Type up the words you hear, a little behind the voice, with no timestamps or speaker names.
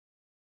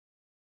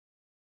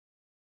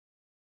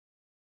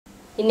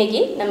இன்னைக்கு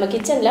நம்ம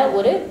கிச்சன்ல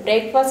ஒரு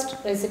பிரேக்ஃபாஸ்ட்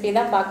ரெசிபி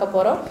தான் பார்க்க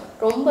போறோம்.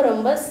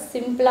 ரொம்ப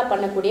சிம்பிளா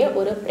பண்ணக்கூடிய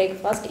ஒரு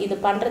பிரேக்ஃபாஸ்ட். இது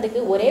பண்றதுக்கு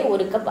ஒரே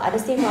ஒரு கப்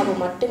அரிசி மாவு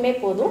மட்டுமே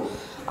போதும்.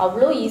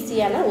 அவ்வளோ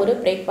ஈஸியான ஒரு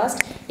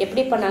பிரேக்ஃபாஸ்ட்.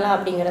 எப்படி பண்ணலாம்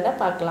அப்படிங்கறத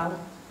பார்க்கலாம்.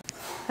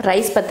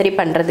 ரைஸ் பத்திரி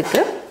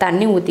பண்றதுக்கு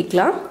தண்ணி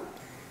ஊத்திக்கலாம்.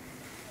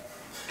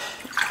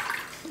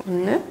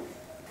 1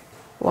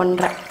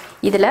 1/2.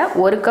 இதுல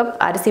 1 கப்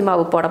அரிசி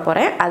மாவு போட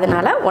போறேன்.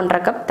 அதனால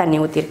 1/2 கப் தண்ணி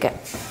ஊத்திருக்கேன்.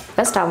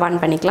 இப்போ ஸ்டவ்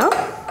ஆன் பண்ணிக்கலாம்.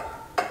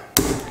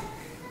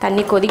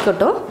 தண்ணி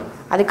கொதிக்கட்டும்.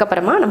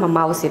 அதுக்கப்புறமா நம்ம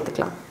மாவு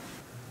சேர்த்துக்கலாம்.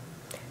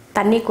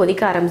 தண்ணி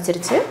கொதிக்க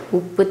ஆரம்பிச்சிருச்சு.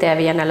 உப்பு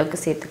தேவையான அளவுக்கு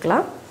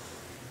சேர்த்துக்கலாம்.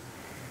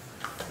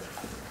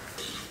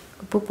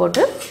 உப்பு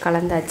போட்டு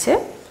கலந்தாச்சு.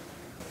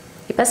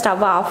 இப்போ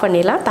ஸ்டவ் ஆஃப்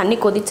பண்ணிடலாம். தண்ணி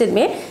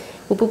கொதிச்சதுமே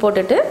உப்பு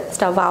போட்டுட்டு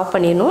ஸ்டவ் ஆஃப்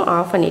பண்ணிடணும்.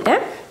 ஆஃப்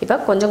பண்ணிட்டேன். இப்போ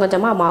கொஞ்சம்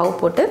கொஞ்சமாக மாவு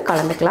போட்டு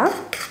கலந்துக்கலாம்.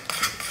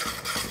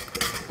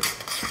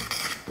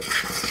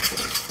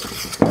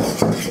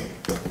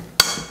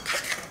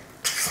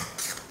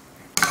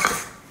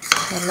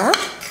 நல்லா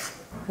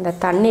அந்த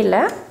தண்ணியில்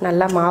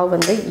நல்லா மாவு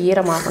வந்து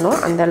ஈரமாகணும்.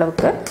 அந்த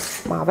அளவுக்கு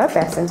மாவை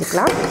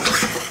பிசைஞ்சிக்கலாம்.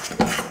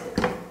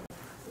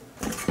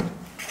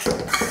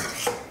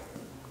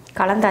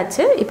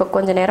 கலந்தாச்சு. இப்போ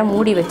கொஞ்சம் நேரம்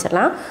மூடி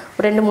வச்சிடலாம்.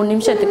 ஒரு 2-3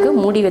 நிமிஷத்துக்கு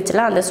மூடி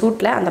வச்சிடலாம். அந்த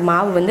சூட்டில் அந்த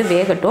மாவு வந்து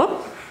வேகட்டும்.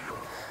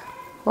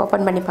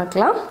 ஓப்பன் பண்ணி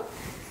பார்க்கலாம்.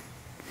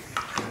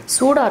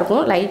 சூடாக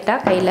இருக்கும். லைட்டாக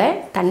கையில்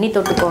தண்ணி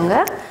தொட்டுக்கோங்க.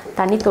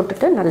 தண்ணி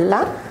தொட்டுட்டு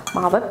நல்லா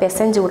மாவை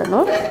பிசைஞ்சு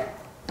விடணும்.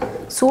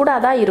 சூடாக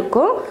தான்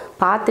இருக்கும்.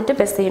 பார்த்துட்டு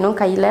பிசையணும்.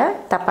 கையில்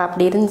தப்பா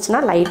அப்படி இருந்துச்சுன்னா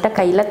லைட்டாக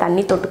கையில்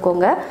தண்ணி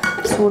தொட்டுக்கோங்க.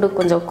 சூடு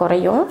கொஞ்சம்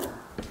குறையும்.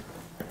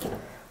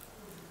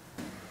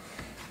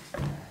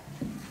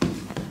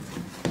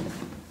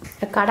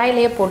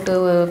 கடாயிலேயே போட்டு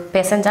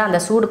பிசைஞ்சால்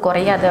அந்த சூடு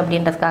குறையாது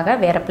அப்படின்றதுக்காக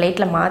வேறு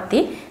பிளேட்டில் மாற்றி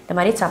இந்த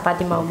மாதிரி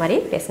சப்பாத்தி மாவு மாதிரி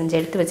பிசைஞ்சு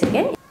எடுத்து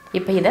வச்சுருக்கேன்.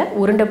 இப்போ இதை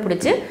உருண்டை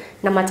பிடிச்சி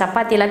நம்ம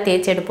சப்பாத்தியெல்லாம்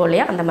தேய்ச்சி எடுப்போம்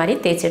இல்லையா, அந்த மாதிரி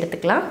தேய்ச்சி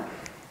எடுத்துக்கலாம்.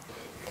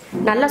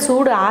 நல்லா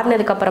சூடு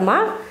ஆறுனதுக்கப்புறமா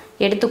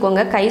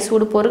எடுத்துக்கோங்க. கை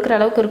சூடு பொறுக்கிற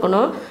அளவுக்கு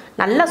இருக்கணும்.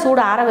 நல்லா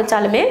சூடு ஆற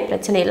வச்சாலுமே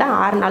பிரச்சனை இல்லை.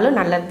 ஆறுனாலும்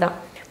நல்லது தான்.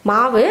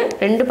 மாவு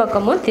 2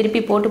 பக்கமும்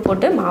திருப்பி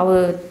போட்டு மாவு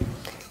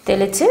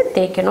தெளித்து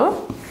தேய்க்கணும்.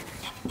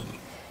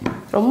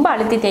 ரொம்ப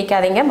அழுத்தி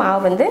தேய்க்காதீங்க.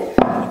 மாவு வந்து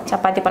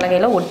சப்பாத்தி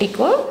பலகையில்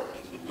ஒட்டிக்கும்.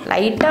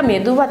 லைட்டாக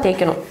மெதுவாக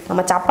தேய்க்கணும்.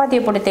 நம்ம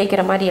சப்பாத்தியை போட்டு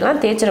தேய்க்கிற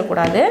மாதிரியெல்லாம்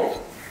தேய்ச்சிடக்கூடாது.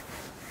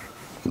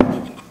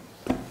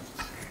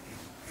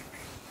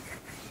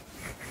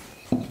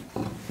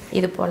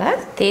 இது போல்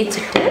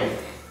தேய்ச்சிட்டு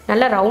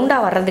நல்லா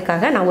ரவுண்டாக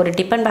வர்றதுக்காக நான் ஒரு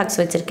டிஃபன் பாக்ஸ்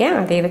வச்சுருக்கேன்.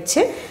 அதை வச்சு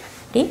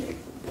இப்படி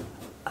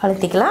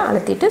அழுத்திக்கலாம்.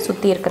 அழுத்திட்டு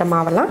சுற்றி இருக்கிற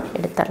மாவெல்லாம்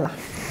எடுத்துடலாம்.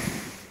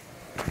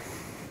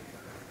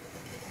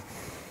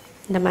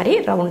 இந்த மாதிரி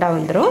ரவுண்டாக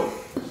வந்துடும்.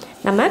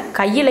 நம்ம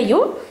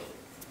கையிலையும்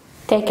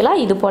தேய்க்கலாம்.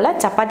 இது போல்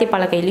சப்பாத்தி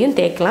பலகையிலையும்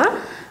தேய்க்கலாம்.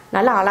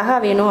 நல்லா அழகாக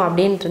வேணும்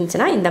அப்படின்னு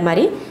இருந்துச்சுன்னா இந்த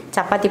மாதிரி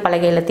சப்பாத்தி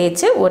பலகையில்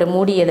தேய்ச்சி ஒரு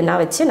மூடி எதுனா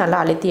வச்சு நல்லா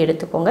அழுத்தி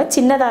எடுத்துக்கோங்க.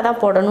 சின்னதாக தான்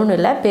போடணும்னு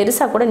இல்லை,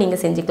 பெருசாக கூட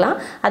நீங்கள் செஞ்சுக்கலாம்.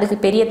 அதுக்கு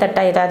பெரிய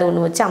தட்டாக ஏதாவது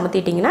ஒன்று வச்சு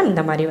அமுத்திட்டிங்கன்னா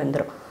இந்த மாதிரி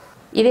வந்துடும்.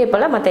 இதே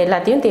போல் மற்ற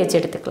எல்லாத்தையும் தேய்ச்சி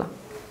எடுத்துக்கலாம்.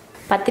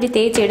 பத்திரி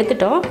தேய்ச்சி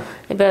எடுத்துட்டோம்.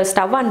 இப்போ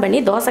ஸ்டவ் ஆன் பண்ணி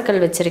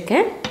தோசைக்கல்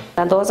வச்சுருக்கேன்.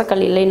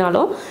 தோசைக்கல்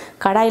இல்லைனாலும்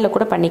கடாயில்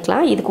கூட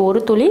பண்ணிக்கலாம். இதுக்கு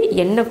ஒரு துளி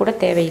எண்ணெய் கூட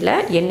தேவையில்லை.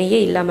 எண்ணெயே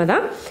இல்லாமல்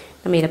தான்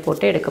நம்ம இதை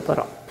போட்டு எடுக்க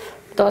போகிறோம்.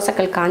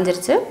 தோசைக்கல்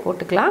காஞ்சிருச்சு.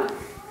 போட்டுக்கலாம்.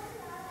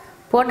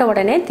 போட்ட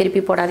உடனே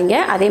திருப்பி போடாதீங்க.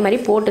 அதே மாதிரி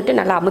போட்டுட்டு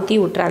நல்லா அமுத்தி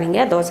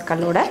விட்டுறாதீங்க.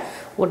 தோசைக்கல்லோட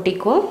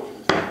ஒட்டிக்கும்.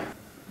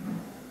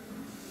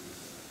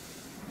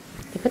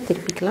 இப்போ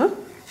திருப்பிக்கலாம்.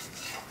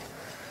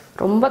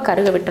 ரொம்ப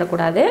கருக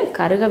விட்டுறக்கூடாது.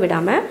 கருக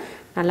விடாமல்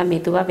நல்லா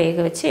மெதுவாக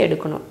வேக வச்சு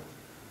எடுக்கணும்.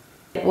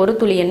 ஒரு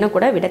துளி எண்ணெய்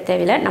கூட விட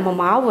தேவையில்லை. நம்ம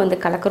மாவு வந்து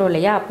கலக்கிறோம்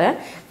இல்லையா, அப்போ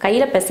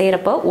கையில்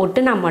பிசைகிறப்போ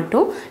ஒட்டுனா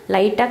மட்டும்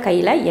லைட்டாக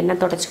கையில்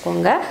எண்ணெய்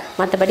தொடச்சிக்கோங்க.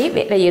 மற்றபடி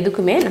வேறு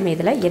எதுக்குமே நம்ம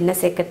இதில் எண்ணெய்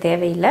சேர்க்க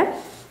தேவையில்லை.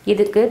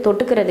 இதுக்கு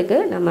தொட்டுக்கிறதுக்கு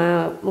நம்ம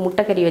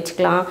முட்டைக்கறி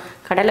வச்சுக்கலாம்,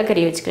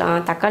 கடலைக்கறி வச்சுக்கலாம்,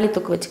 தக்காளி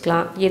தொக்கு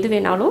வச்சுக்கலாம். எது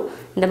வேணாலும்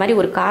இந்த மாதிரி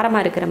ஒரு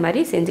காரமாக இருக்கிற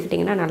மாதிரி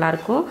செஞ்சுக்கிட்டிங்கன்னா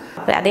நல்லாயிருக்கும்.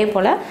 அதே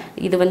போல்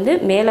இது வந்து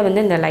மேலே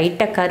வந்து இந்த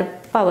லைட்டாக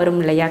கருப்பாக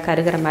வரும் இல்லையா,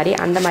 கருகிற மாதிரி,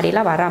 அந்த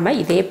மாதிரிலாம் வராமல்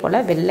இதே போல்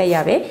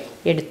வெள்ளையாகவே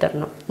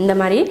எடுத்துடணும். இந்த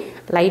மாதிரி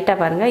லைட்டாக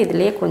பாருங்கள்,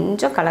 இதுலேயே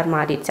கொஞ்சம் கலர்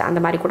மாறிடுச்சு. அந்த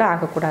மாதிரி கூட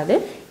ஆகக்கூடாது.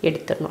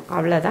 எடுத்துடணும்.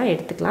 அவ்வளோதான்.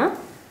 எடுத்துக்கலாம்.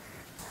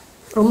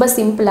 ரொம்ப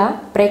சிம்பிளாக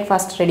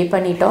பிரேக்ஃபாஸ்ட் ரெடி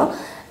பண்ணிட்டோம்.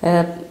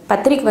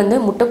 பத்திரிக்கு வந்து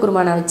முட்டை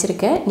குருமா நான்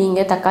வச்சுருக்கேன்.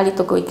 நீங்கள் தக்காளி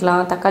தொக்கு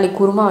வைக்கலாம், தக்காளி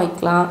குருமா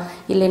வைக்கலாம்,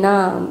 இல்லைன்னா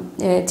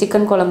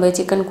சிக்கன் குழம்பு,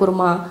 சிக்கன்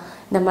குருமா,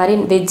 இந்த மாதிரி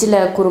வெஜ்ஜில்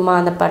குருமா,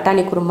 அந்த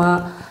பட்டாணி குருமா,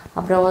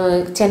 அப்புறம்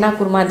சென்னா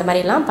குருமா, இந்த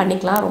மாதிரிலாம்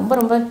பண்ணிக்கலாம்.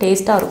 ரொம்ப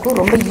டேஸ்ட்டாக இருக்கும்.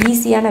 ரொம்ப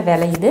ஈஸியான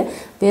வேலை இது.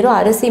 வெறும்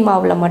அரிசி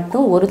மாவில்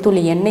மட்டும் ஒரு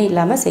துளி எண்ணெய்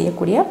இல்லாமல்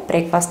செய்யக்கூடிய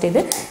பிரேக்ஃபாஸ்ட்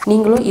இது.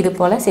 நீங்களும் இது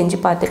போல் செஞ்சு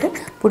பார்த்துட்டு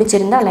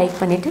பிடிச்சிருந்தால்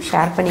லைக் பண்ணிவிட்டு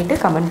ஷேர் பண்ணிவிட்டு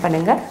கமெண்ட்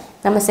பண்ணுங்கள்.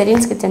 நம்ம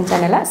ஷெரின்ஸ் கிச்சன்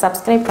சேனலை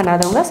சப்ஸ்கிரைப்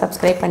பண்ணாதவங்க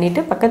சப்ஸ்கிரைப்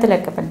பண்ணிவிட்டு பக்கத்தில்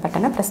இருக்க பெல்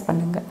பட்டனை ப்ரெஸ்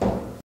பண்ணுங்கள்.